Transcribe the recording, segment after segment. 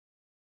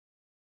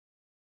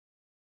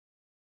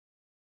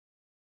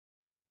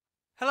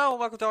Hello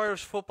and welcome to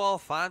Irish Football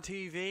Fan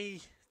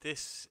TV.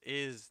 This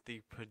is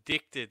the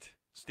predicted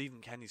Stephen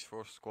Kenny's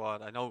first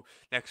squad. I know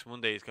next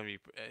Monday is going to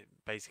be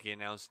basically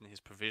announcing his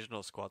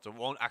provisional squad, so it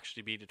won't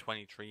actually be the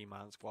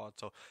 23-man squad.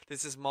 So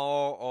this is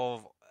more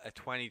of a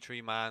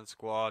 23-man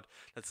squad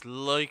that's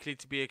likely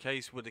to be a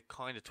case with a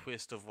kind of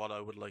twist of what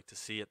I would like to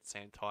see at the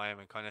same time,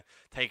 and kind of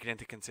taking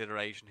into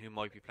consideration who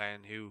might be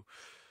playing, who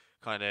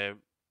kind of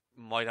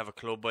might have a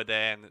club by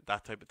then,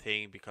 that type of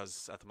thing,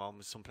 because at the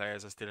moment some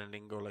players are still in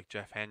lingo, like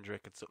Jeff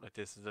Hendrick and stuff like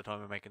this at the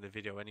time of making the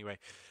video anyway,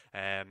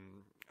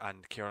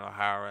 and Kieran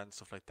O'Hara and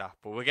stuff like that.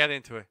 But we'll get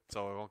into it,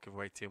 so I won't give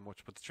away too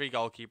much. But the three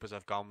goalkeepers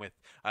I've gone with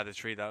are the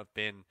three that have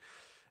been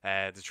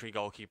the three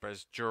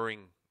goalkeepers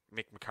during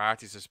Mick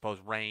McCarthy's, I suppose,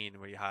 reign,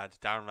 where you had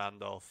Darren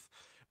Randolph,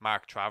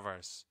 Mark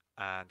Travers,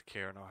 and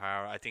Kieran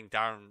O'Hara. I think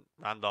Darren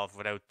Randolph,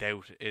 without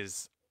doubt,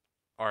 is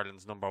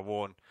Ireland's number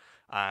one.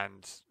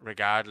 And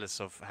regardless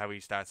of how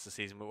he starts the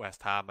season with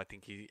West Ham, I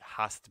think he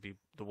has to be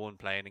the one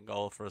playing in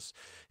goal for us.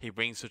 He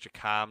brings such a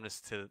calmness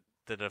to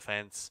the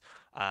defence,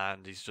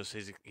 and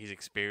he's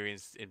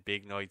experienced in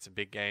big nights and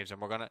big games.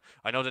 And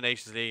I know the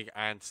Nations League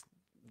aren't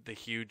the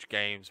huge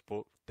games,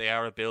 but they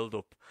are a build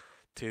up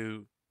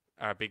to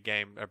our big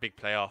game, our big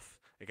playoff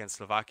against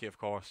Slovakia, of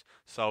course.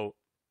 So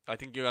I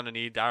think you're gonna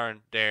need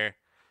Darren there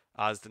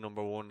as the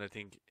number one.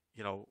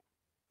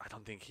 I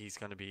don't think he's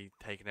going to be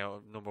taking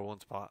out a number one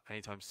spot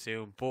anytime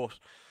soon, but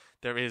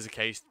there is a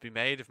case to be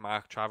made if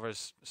Mark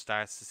Travers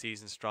starts the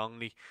season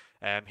strongly.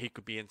 He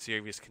could be in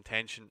serious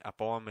contention at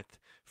Bournemouth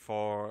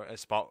for a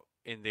spot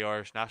in the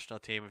Irish national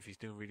team if he's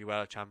doing really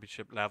well at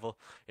championship level.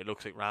 It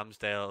looks like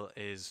Ramsdale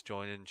is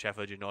joining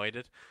Sheffield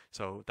United,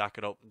 so that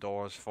could open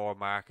doors for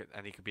Mark,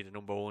 and he could be the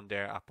number one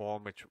there at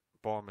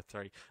Bournemouth,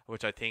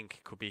 which I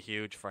think could be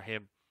huge for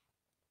him.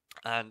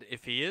 And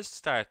if he is to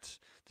start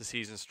the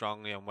season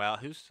strongly and well,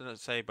 who's to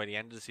say by the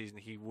end of the season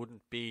he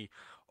wouldn't be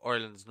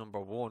Ireland's number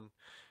one?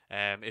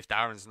 If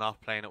Darren's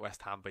not playing at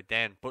West Ham by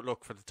then. But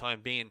look, for the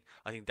time being,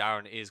 I think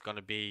Darren is going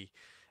to be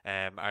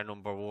our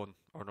number one,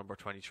 or number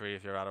 23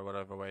 if you're at it,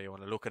 whatever way you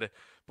want to look at it.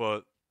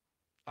 But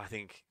I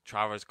think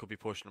Travers could be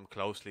pushing him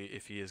closely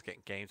if he is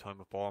getting game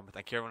time at Bournemouth.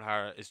 And Kieran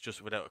Hara is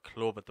just without a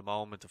club at the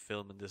moment of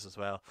filming this as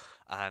well.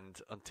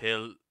 And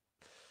until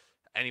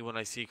anyone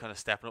I see kind of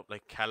stepping up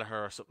like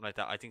Kelleher or something like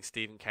that, I think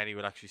Stephen Kenny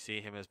would actually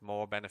see him as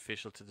more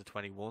beneficial to the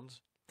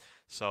 21s.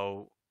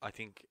 So I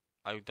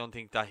don't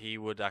think that he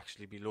would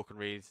actually be looking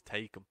really to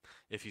take him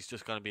if he's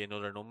just going to be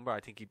another number. I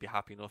think he'd be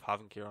happy enough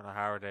having Kieran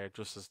O'Hara there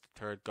just as the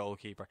third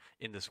goalkeeper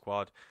in the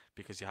squad,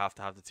 because you have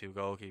to have the two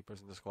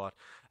goalkeepers in the squad.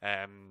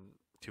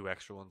 Two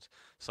extra ones.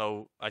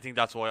 So I think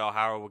that's why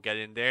O'Hara will get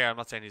in there. I'm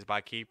not saying he's a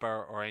bad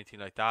keeper or anything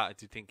like that. I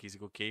do think he's a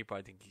good keeper.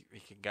 I think he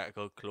can get a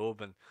good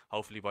club, and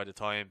hopefully by the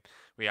time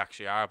we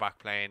actually are back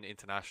playing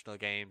international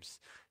games,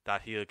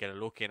 that he'll get a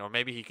look in, or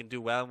maybe he can do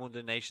well in one of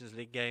the Nations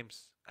League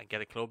games and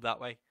get a club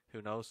that way.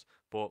 Who knows?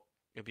 But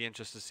it'll be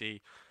interesting to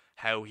see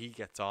how he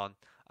gets on,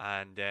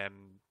 and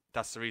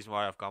that's the reason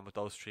why I've gone with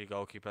those three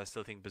goalkeepers. I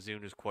still think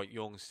Bazunu is quite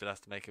young, still has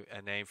to make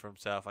a name for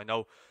himself. I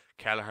know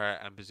Kelleher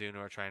and Bazunu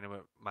are training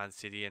with Man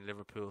City and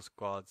Liverpool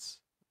squads,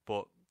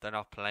 but they're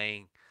not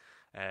playing,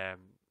 and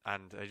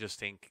I just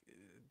think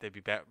they'd be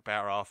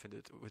better off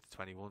with the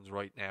 21s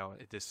right now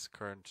at this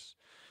current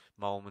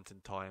moment in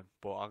time.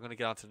 But I'm going to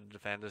get on to the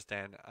defenders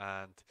then,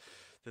 and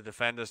the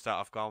defenders that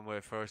I've gone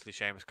with, firstly,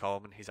 Seamus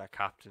Coleman. He's our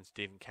captain.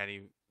 Stephen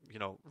Kenny,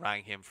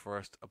 rang him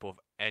first above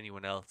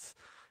anyone else.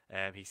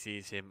 He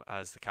sees him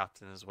as the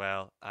captain as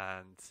well,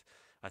 and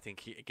I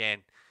think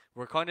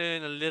we're kind of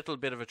in a little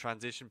bit of a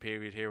transition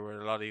period here where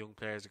a lot of young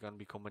players are going to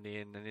be coming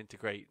in and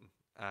integrating.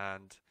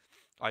 And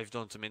I've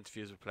done some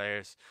interviews with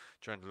players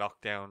during the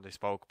lockdown. They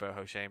spoke about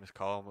how Seamus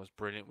Coleman was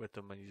brilliant with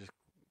them, and he just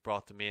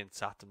brought them in,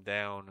 sat them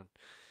down, and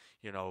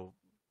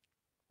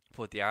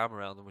put the arm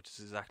around them, which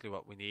is exactly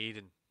what we need.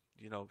 And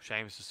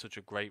Seamus is such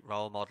a great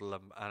role model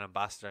and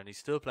ambassador, and he's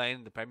still playing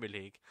in the Premier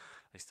League.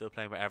 He's still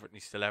playing with Everton.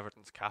 He's still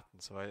Everton's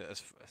captain. So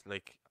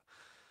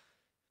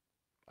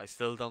I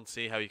still don't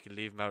see how you can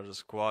leave him out of the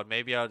squad.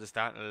 Maybe out of the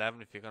starting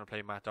 11 if you're going to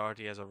play Matt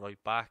Doherty as a right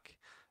back.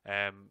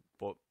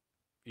 But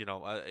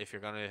if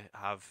you're going to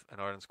have an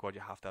Ireland squad,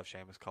 you have to have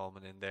Seamus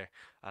Coleman in there,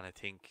 and I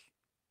think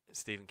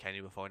Stephen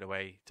Kenny will find a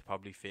way to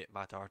probably fit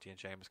Matt Doherty and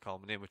Seamus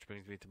Coleman in, which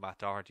brings me to Matt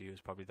Doherty,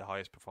 who's probably the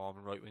highest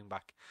performing right wing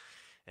back,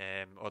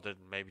 other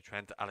than maybe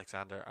Trent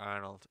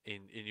Alexander-Arnold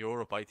in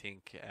Europe. I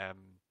think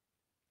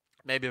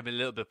maybe I'm a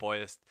little bit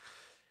biased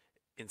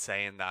in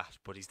saying that,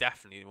 but he's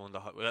definitely one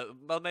of the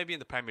well, maybe in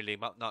the Premier League,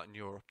 not in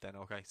Europe then.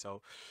 Okay,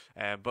 so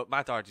but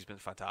Matt Doherty's been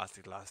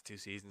fantastic the last two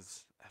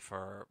seasons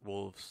for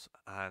Wolves,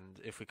 and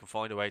if we can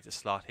find a way to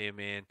slot him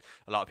in,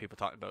 a lot of people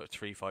talking about a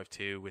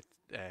 3-5-2 with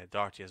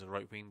Doherty as a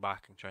right wing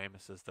back and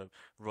Seamus as the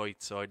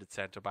right sided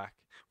centre back,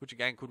 which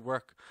again could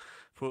work.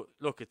 But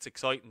look, it's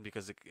exciting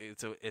because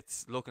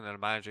it's looking at a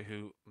manager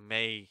who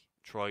may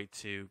try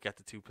to get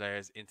the two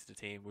players into the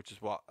team, which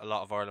is what a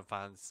lot of Ireland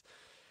fans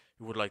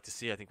would like to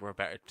see. I think we're a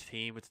better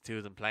team with the two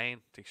of them playing.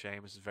 I think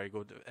Seamus is very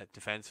good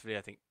defensively.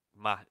 I think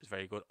Matt is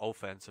very good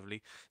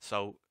offensively.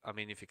 So I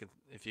mean, if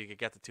you could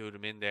get the two of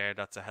them in there,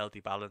 that's a healthy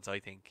balance, I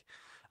think.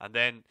 And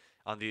then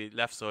on the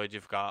left side,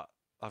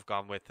 I've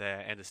gone with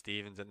Enda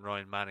Stevens and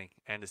Ryan Manning.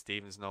 Enda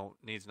Stevens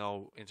needs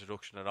no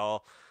introduction at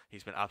all.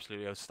 He's been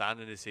absolutely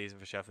outstanding this season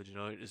for Sheffield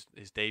United.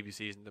 His debut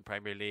season in the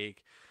Premier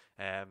League.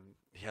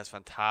 He has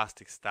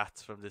fantastic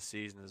stats from this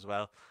season as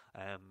well.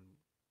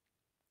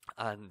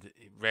 And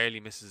he rarely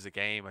misses a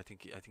game. I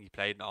think he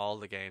played in all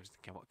the games.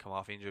 Come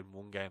off injured in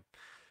one game.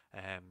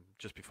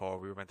 Just before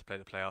we were meant to play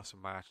the playoffs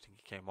in March, I think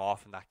he came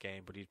off in that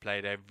game, but he'd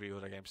played every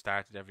other game,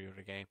 started every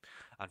other game,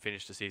 and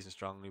finished the season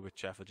strongly with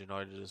Sheffield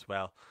United as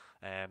well.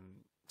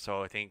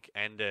 So I think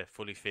Enda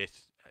fully fit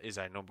is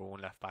our number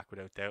one left back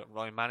without doubt.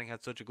 Ryan Manning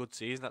had such a good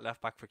season at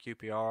left back for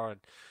QPR and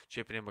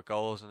chipping in with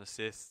goals and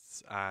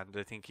assists, and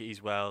I think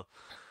he's well.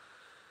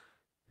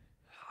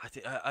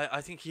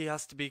 I think he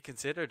has to be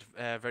considered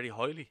very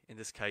highly in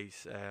this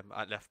case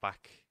at left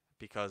back,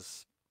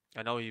 because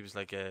I know he was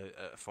like a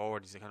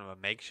forward. He's a kind of a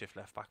makeshift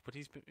left back, but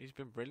he's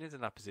been brilliant in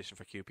that position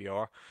for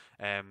QPR.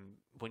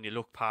 When you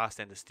look past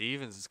Enda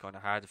Stevens, it's kind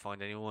of hard to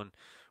find anyone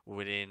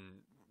within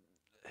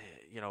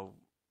you know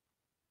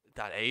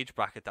that age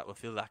bracket that will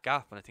fill that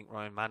gap. And I think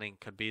Ryan Manning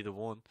could be the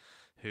one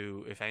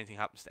who, if anything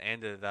happens to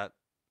Enda, that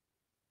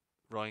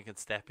Ryan can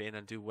step in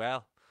and do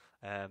well.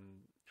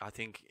 I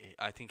think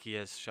he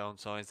has shown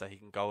signs that he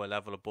can go a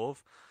level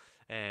above.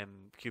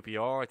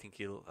 QPR, I think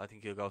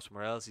he'll go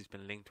somewhere else. He's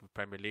been linked with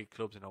Premier League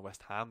clubs. I know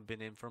West Ham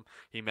been in from.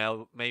 He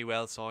may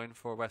well sign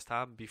for West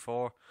Ham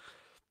before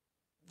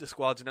the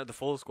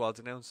full squad's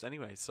announced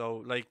anyway.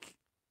 So like,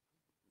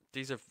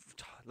 these are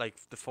like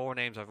the four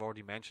names I've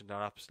already mentioned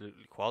are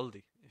absolutely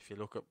quality. If you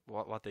look at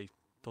what they've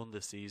done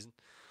this season,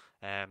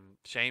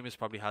 Seamus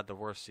probably had the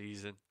worst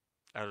season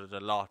out of the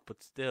lot,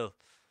 but still,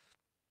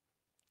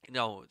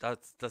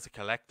 that's a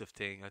collective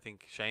thing. I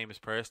think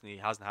Seamus personally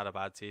hasn't had a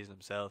bad season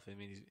himself. I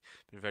mean, he's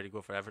been very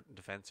good for Everton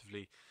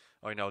defensively.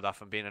 I know that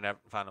from being an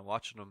Everton fan and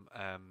watching him.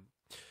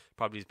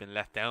 Probably he's been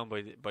let down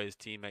by his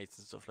teammates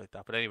and stuff like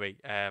that. But anyway,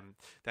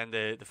 then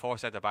the four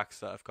centre backs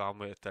that I've gone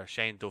with are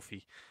Shane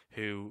Duffy,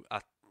 who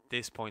at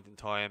this point in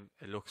time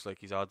it looks like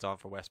he's odds on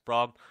for West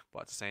Brom,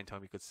 but at the same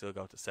time he could still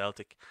go to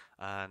Celtic.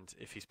 And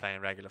if he's playing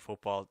regular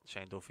football,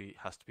 Shane Duffy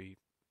has to be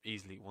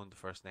easily one of the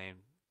first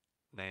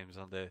names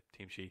on the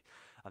team sheet.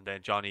 And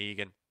then John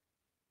Egan.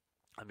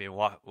 I mean,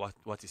 what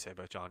do you say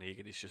about John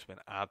Egan? He's just been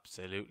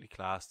absolutely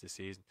class this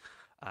season,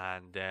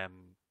 and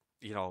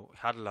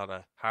had a lot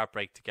of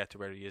heartbreak to get to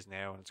where he is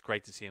now, and it's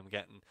great to see him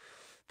getting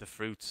the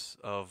fruits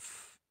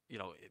of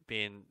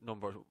being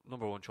number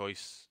one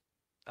choice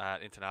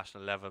at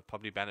international level.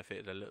 Probably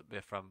benefited a little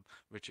bit from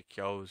Richard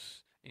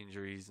Keogh's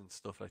injuries and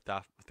stuff like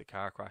that with the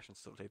car crash and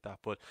stuff like that.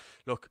 But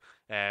look,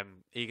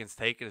 Egan's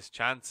taken his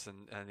chance,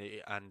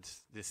 and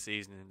this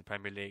season in the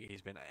Premier League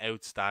he's been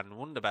outstanding,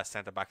 one of the best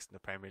centre backs in the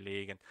Premier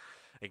League. And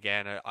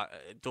again,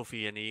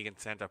 Duffy and Egan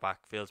centre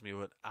back fills me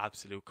with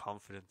absolute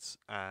confidence.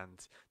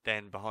 And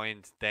then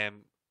behind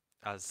them,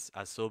 as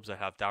subs, I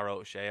have Darragh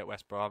O'Shea at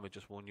West Brom, with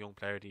just one young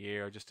player of the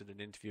year. I just did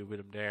an interview with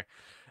him there.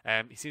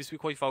 He seems to be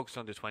quite focused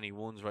on the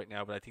 21s right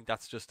now, but I think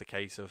that's just a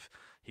case of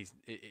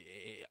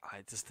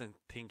I just don't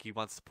think he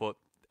wants to put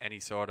any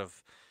sort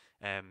of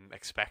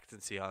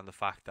expectancy on the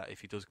fact that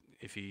if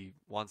he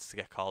wants to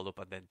get called up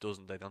and then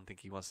doesn't, I don't think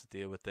he wants to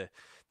deal with the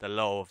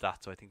low of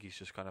that. So I think he's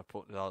just kind of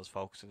putting all his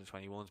focus in the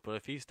 21s. But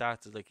if he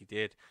starts like he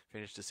did,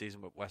 finish the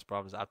season with West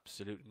Brom, there's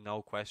absolutely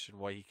no question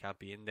why he can't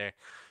be in there.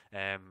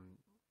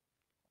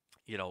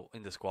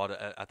 In the squad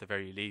at the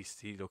very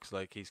least. He looks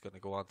like he's going to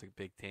go on to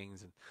big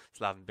things, and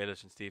Slaven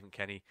Bilic and Stephen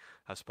Kenny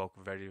have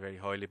spoken very, very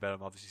highly about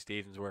him. Obviously,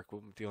 Stephen's worked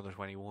with the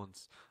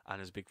under-21s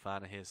and is a big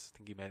fan of his. I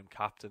think he made him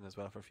captain as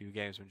well for a few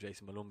games when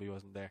Jason Malumbi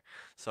wasn't there.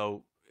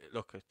 So,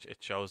 look, it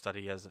shows that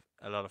he has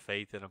a lot of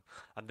faith in him.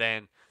 And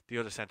then the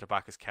other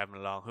centre-back is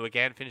Kevin Long, who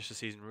again finished the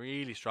season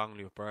really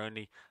strongly with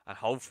Burnley, and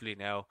hopefully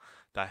now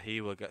that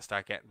he will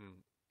start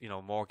getting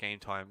more game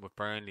time with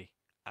Burnley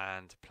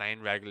and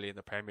playing regularly in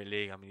the Premier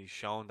League. I mean, he's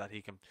shown that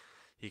he can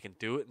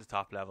do it in the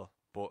top level,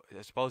 but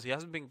I suppose he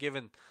hasn't been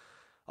given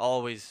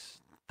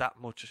always that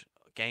much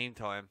game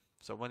time.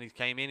 So when he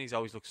came in, he's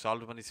always looked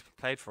solid. When he's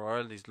played for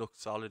Ireland, he's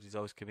looked solid. He's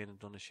always come in and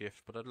done a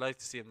shift. But I'd like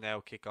to see him now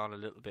kick on a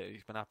little bit.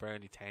 He's been at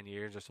Burnley 10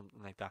 years or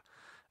something like that.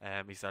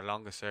 He's their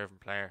longest serving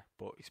player,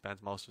 but he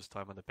spends most of his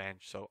time on the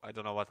bench. So I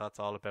don't know what that's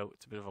all about.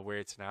 It's a bit of a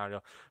weird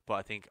scenario, but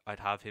I think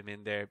I'd have him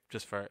in there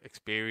just for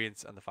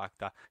experience and the fact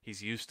that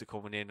he's used to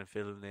coming in and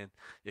filling in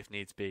if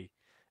needs be.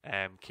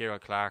 Kieran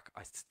Clark,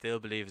 I still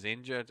believe, is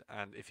injured,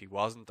 and if he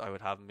wasn't, I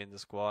would have him in the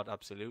squad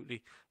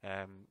absolutely.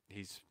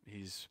 He's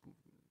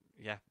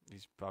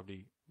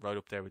probably right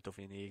up there with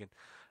Duffy and Egan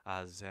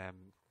as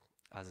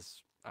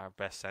our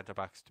best centre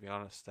backs, to be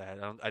honest.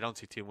 I don't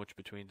see too much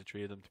between the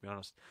three of them, to be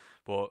honest,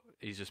 but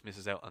he just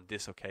misses out on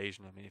this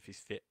occasion. I mean, if he's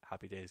fit,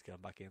 happy days, get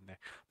him back in there,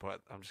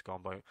 but I'm just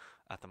going by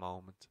at the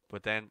moment.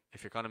 But then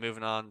if you're kind of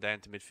moving on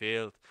then to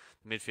midfield,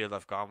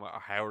 I've gone with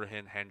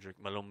Howrahan,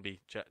 Hendrick,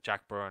 Malumbi,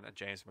 Jack Byrne and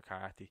James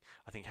McCarthy.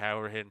 I think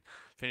Howrahan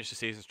finished the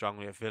season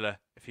strongly at Villa.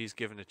 If he's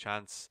given a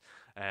chance,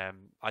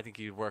 I think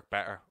he'd work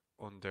better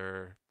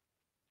under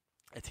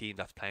a team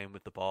that's playing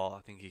with the ball.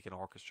 I think he can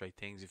orchestrate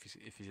things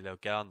if he's allowed to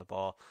get on the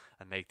ball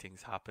and make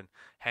things happen.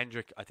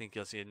 Hendrick, I think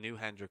you'll see a new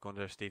Hendrick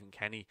under Stephen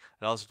Kenny.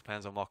 It also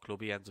depends on what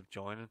club he ends up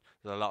joining.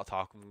 There's a lot of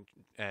talk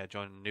of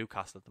joining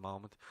Newcastle at the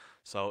moment.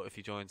 So if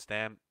he joins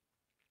them,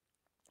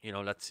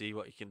 let's see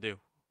what he can do.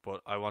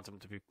 But I want him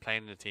to be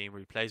playing in a team where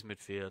he plays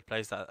midfield,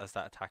 plays that as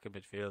that attacking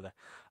midfielder,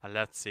 and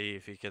let's see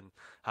if he can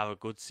have a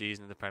good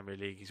season in the Premier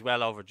League. He's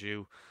well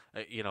overdue,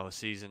 a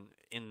season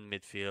in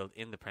midfield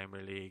in the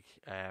Premier League.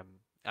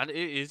 And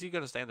is he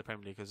going to stay in the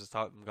Premier League? Because it's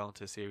thought him going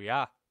to Serie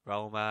A,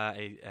 Roma,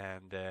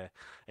 and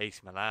AC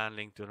Milan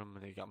linked to him,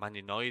 and you got Man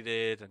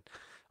United, and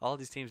all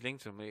these teams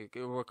linked to him.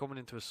 We're coming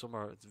into a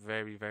summer. It's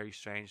very, very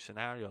strange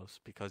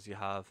scenarios because you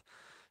have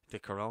the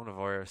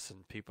coronavirus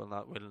and people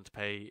not willing to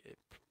pay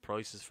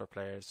prices for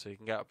players, so you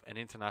can get an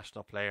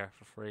international player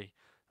for free.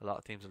 A lot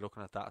of teams are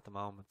looking at that at the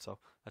moment. So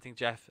I think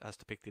Jeff has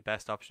to pick the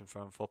best option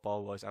for him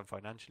football wise and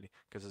financially,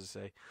 because as I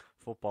say,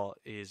 football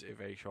is a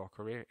very short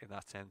career in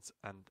that sense,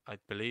 and I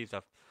believe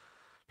that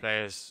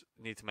players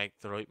need to make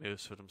the right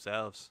moves for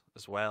themselves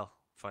as well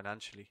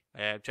financially.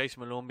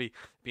 Jason Malumbi,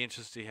 be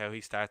interested to see how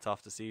he starts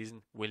off the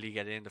season. Will he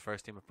get in the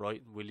first team at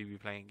Brighton? Will he be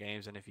playing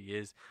games? And if he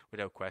is,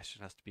 without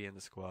question, has to be in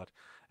the squad.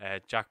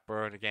 Jack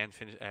Byrne again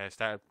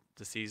started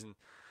the season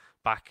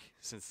back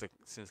since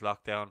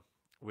lockdown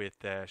with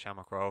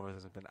Shamrock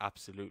Rovers has been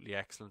absolutely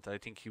excellent. I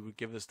think he would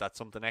give us that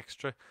something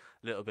extra,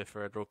 a little bit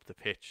further up the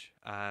pitch,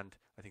 and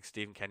I think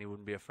Stephen Kenny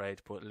wouldn't be afraid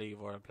to put a League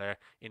of Ireland player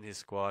in his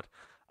squad.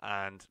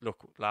 And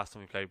look, last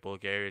time we played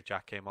Bulgaria,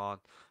 Jack came on,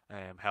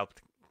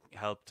 helped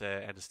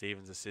Enda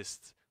Stevens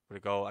assist with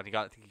a goal, and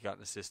I think he got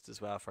an assist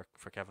as well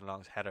for Kevin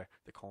Long's header,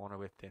 the corner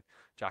whipped in.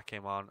 Jack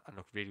came on and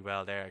looked really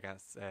well there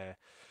against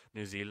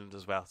New Zealand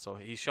as well. So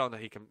he's shown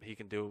that he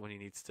can do it when he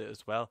needs to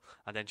as well.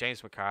 And then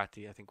James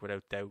McCarthy, I think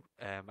without doubt,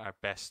 our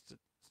best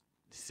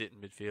sitting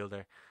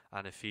midfielder,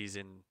 and if he's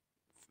in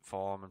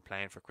form and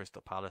playing for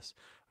Crystal Palace,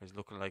 he's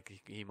looking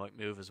like he might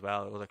move as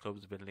well. Other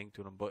clubs have been linked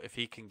to him, but if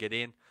he can get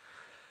in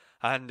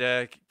and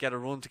get a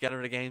run together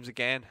in the games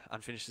again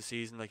and finish the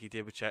season like he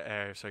did with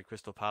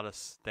Crystal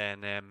Palace,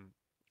 then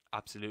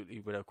absolutely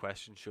without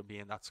question should be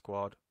in that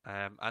squad.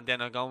 And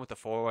then I'm going with the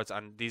forwards,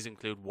 and these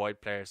include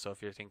wide players. So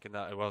if you're thinking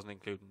that I wasn't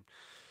including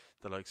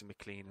the likes of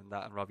McLean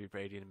and Robbie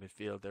Brady in the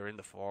midfield, they're in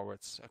the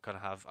forwards. I kind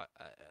of have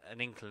an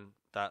inkling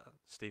that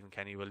Stephen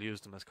Kenny will use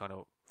them as kind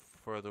of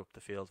further up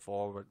the field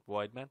forward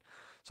wide men.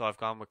 So I've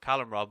gone with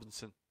Callum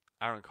Robinson,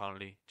 Aaron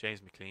Connolly,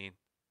 James McLean,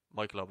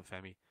 Michael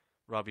Obafemi,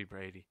 Robbie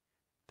Brady,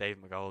 Dave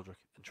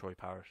McGoldrick and Troy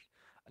Parrott.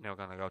 And now I'm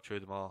going to go through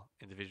them all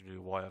individually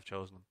why I've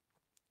chosen them.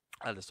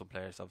 And there's some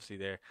players obviously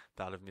there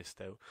that have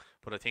missed out.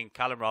 But I think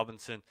Callum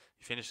Robinson,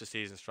 he finished the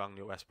season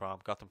strongly at West Brom,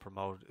 got them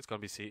promoted. It's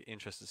going to be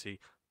interesting to see,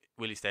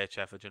 will he stay at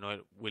Sheffield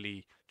United? Will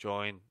he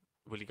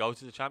go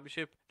to the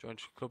Championship, join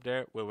the club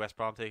there? Will West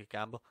Brom take a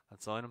gamble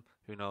and sign him?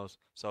 Who knows?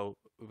 So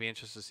it'll be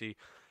interesting to see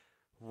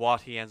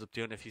what he ends up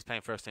doing. If he's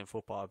playing first team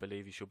football, I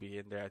believe he should be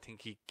in there. I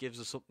think he gives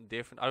us something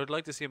different. I would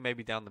like to see him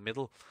maybe down the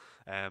middle.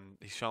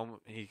 He's shown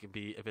he can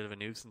be a bit of a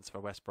nuisance for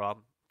West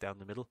Brom down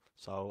the middle,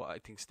 so I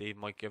think Steve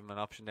might give him an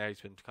option there.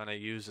 He's been kind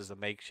of used as a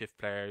makeshift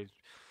player. He's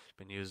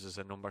been used as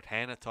a number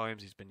 10 at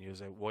times. He's been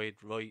used out wide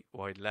right,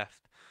 wide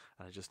left,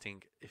 and I just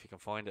think if he can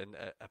find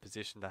a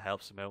position that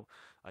helps him out,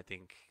 I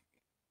think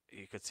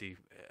you could see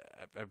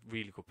a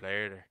really good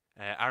player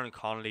there. Aaron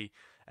Connolly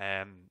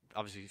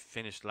obviously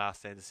finished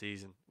last day of the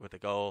season with a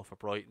goal for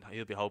Brighton.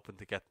 He'll be hoping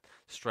to get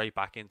straight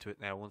back into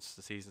it now. Once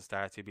the season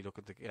starts, he'll be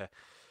looking to get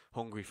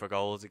hungry for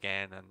goals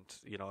again,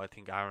 and I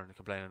think Aaron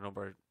can play in a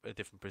number of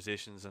different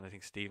positions, and I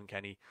think Stephen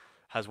Kenny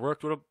has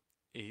worked with him.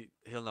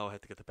 He'll know how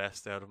to get the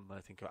best out of him.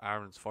 I think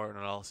Aaron's firing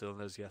on all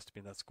cylinders. He has to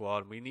be in that squad,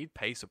 and we need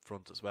pace up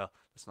front as well.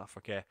 Let's not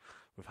forget,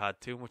 we've had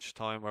too much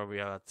time where we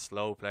had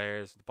slow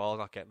players, the ball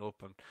not getting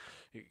up, and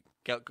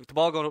the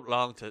ball going up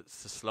long to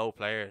slow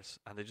players,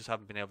 and they just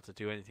haven't been able to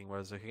do anything.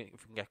 Whereas if we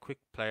can get quick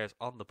players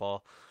on the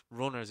ball,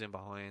 runners in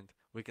behind,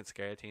 we can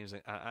scare teams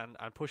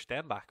and push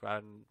them back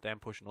rather than them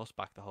pushing us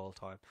back the whole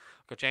time.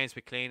 Got James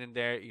McLean in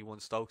there. He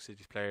won Stoke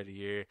City's Player of the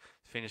Year.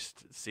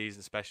 Finished the season,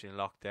 especially in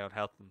lockdown,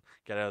 helped them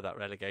get out of that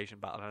relegation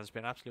battle, and it's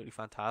been absolutely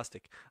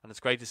fantastic. And it's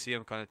great to see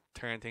him kind of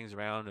turn things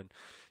around and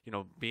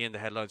be in the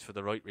headlines for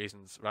the right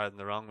reasons rather than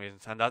the wrong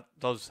reasons. And that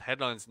those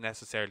headlines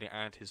necessarily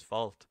aren't his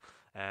fault.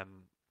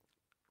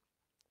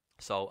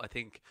 So I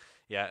think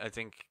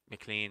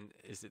McLean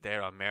is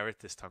there on merit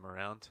this time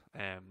around,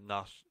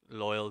 not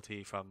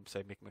loyalty from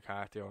say Mick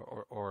McCarthy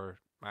or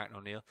Martin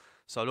O'Neill.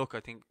 So look, I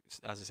think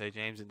as I say,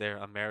 James in there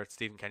on merit.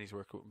 Stephen Kenny's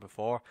worked with him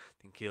before.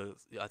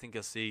 I think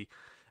you'll see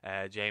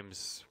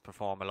James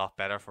perform a lot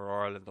better for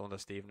Ireland under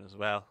Stephen as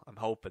well. I'm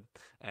hoping.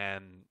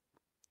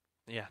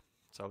 Yeah,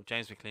 So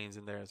James McLean's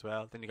in there as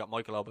well. Then you got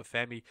Michael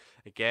Obafemi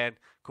again.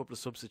 A couple of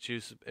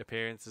substitute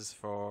appearances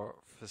for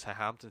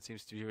Southampton.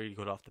 Seems to be really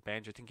good off the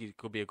bench. I think he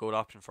could be a good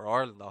option for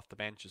Ireland off the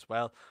bench as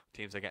well.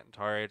 Teams are getting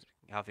tired.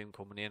 Have him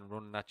coming in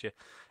running at you.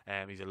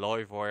 He's a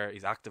live wire.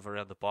 He's active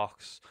around the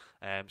box.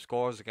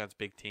 Scores against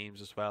big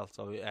teams as well.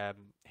 So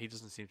he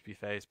doesn't seem to be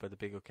phased by the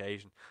big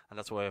occasion, and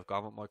that's why I've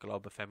gone with Michael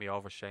Obafemi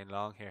over Shane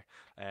Long here.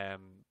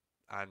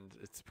 And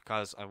it's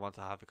because I want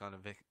to have a kind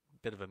of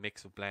bit of a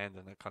mix of blend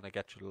and I kind of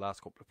get through the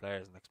last couple of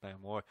players and explain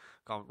more.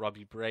 Gone with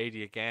Robbie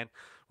Brady again.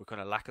 We're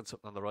kind of lacking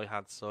something on the right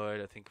hand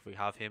side. I think if we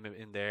have him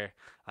in there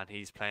and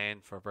he's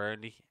playing for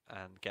Burnley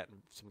and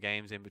getting some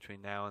games in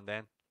between now and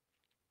then,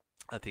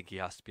 I think he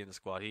has to be in the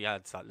squad. He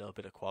adds that little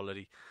bit of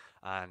quality,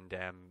 and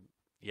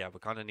yeah, we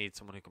kind of need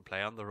someone who can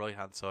play on the right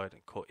hand side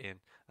and cut in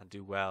and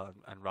do well.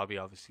 And Robbie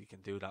obviously can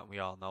do that, and we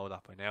all know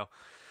that by now.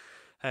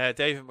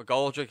 David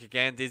McGoldrick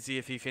again, Dizzy,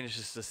 if he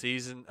finishes the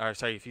season, or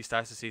sorry, if he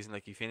starts the season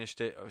like he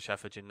finished it, or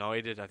Sheffield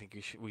United, I think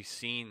we've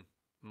seen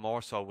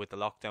more so with the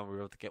lockdown, we were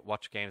able to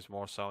watch games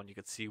more so, and you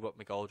could see what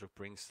McGoldrick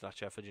brings to that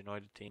Sheffield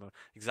United team.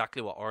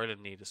 Exactly what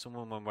Ireland need is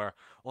someone when we're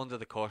under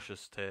the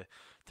cautious to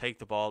take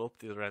the ball up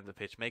the other end of the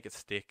pitch, make it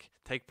stick,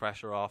 take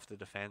pressure off the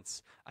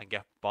defence, and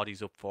get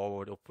bodies up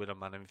forward, up with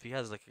him. And if he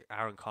has like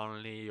Aaron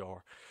Connolly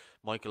or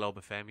Michael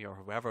Obafemi or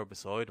whoever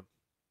beside him,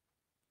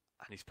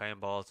 and he's playing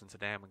balls into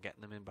them and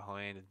getting them in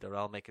behind, and they're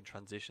all making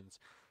transitions,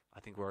 I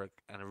think we're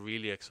in a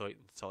really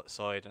exciting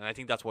side. And I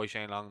think that's why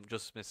Shane Long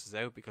just misses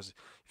out, because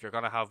if you're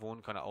going to have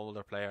one kind of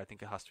older player, I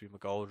think it has to be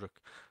McGoldrick,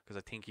 because I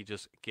think he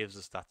just gives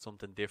us that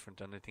something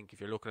different. And I think if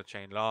you're looking at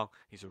Shane Long,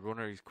 he's a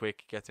runner, he's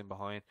quick, gets in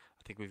behind.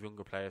 I think we've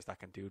younger players that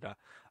can do that.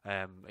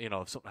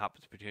 If something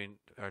happens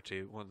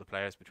to one of the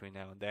players between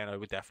now and then, I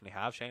would definitely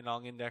have Shane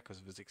Long in there because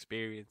of his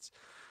experience.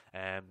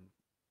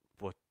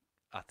 But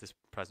at this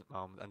present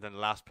moment. And then the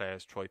last player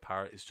is Troy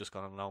Parrott, is just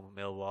gone on loan with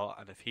Millwall,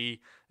 and if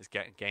he is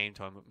getting game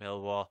time with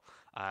Millwall,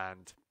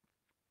 and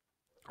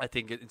I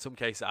think in some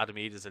cases Adam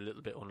Eade is a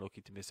little bit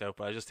unlucky to miss out,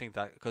 but I just think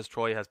that because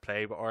Troy has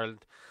played with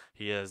Ireland,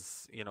 he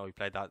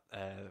played that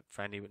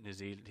friendly with New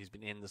Zealand, he's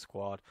been in the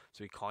squad,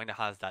 so he kind of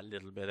has that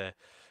little bit of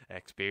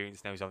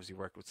experience now. He's obviously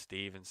worked with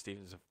Steven's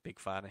a big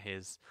fan of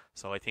his,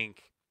 so I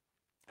think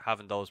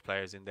having those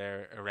players in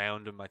there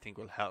around him, I think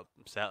will help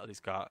him settle. He's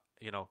got,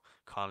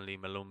 Connolly,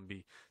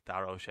 Malumbi,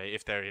 Darrow O'Shea.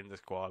 If they're in the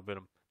squad with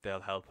him, they'll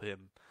help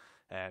him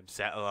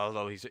settle.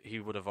 Although he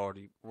would have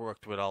already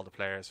worked with all the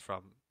players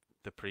from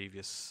the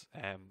previous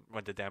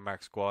when the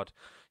Denmark squad,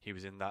 he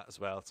was in that as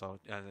well. So,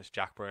 and there's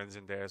Jack Burns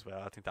in there as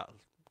well. I think that'll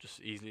just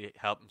easily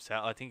help him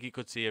settle. I think he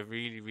could see a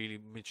really, really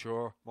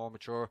more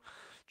mature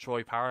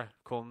Troy Parrott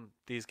come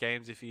these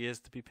games if he is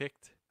to be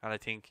picked. And I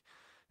think,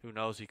 who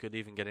knows, he could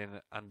even get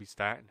in and be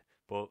starting.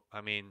 But,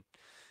 I mean,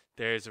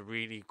 there's a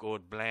really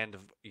good blend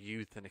of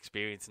youth and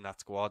experience in that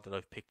squad that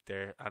I've picked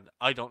there. And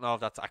I don't know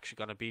if that's actually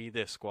going to be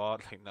the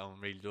squad. Like, no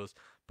one really does.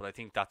 But I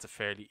think that's a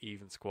fairly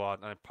even squad.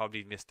 And I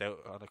probably missed out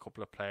on a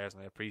couple of players,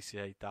 and I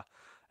appreciate that.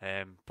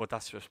 But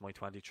that's just my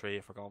 23.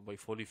 If we're going by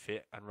fully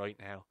fit and right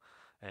now,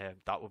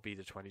 that would be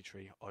the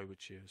 23 I would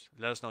choose.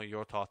 Let us know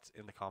your thoughts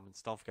in the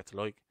comments. Don't forget to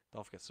like.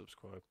 Don't forget to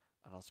subscribe.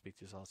 And I'll speak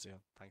to you all soon.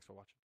 Thanks for watching.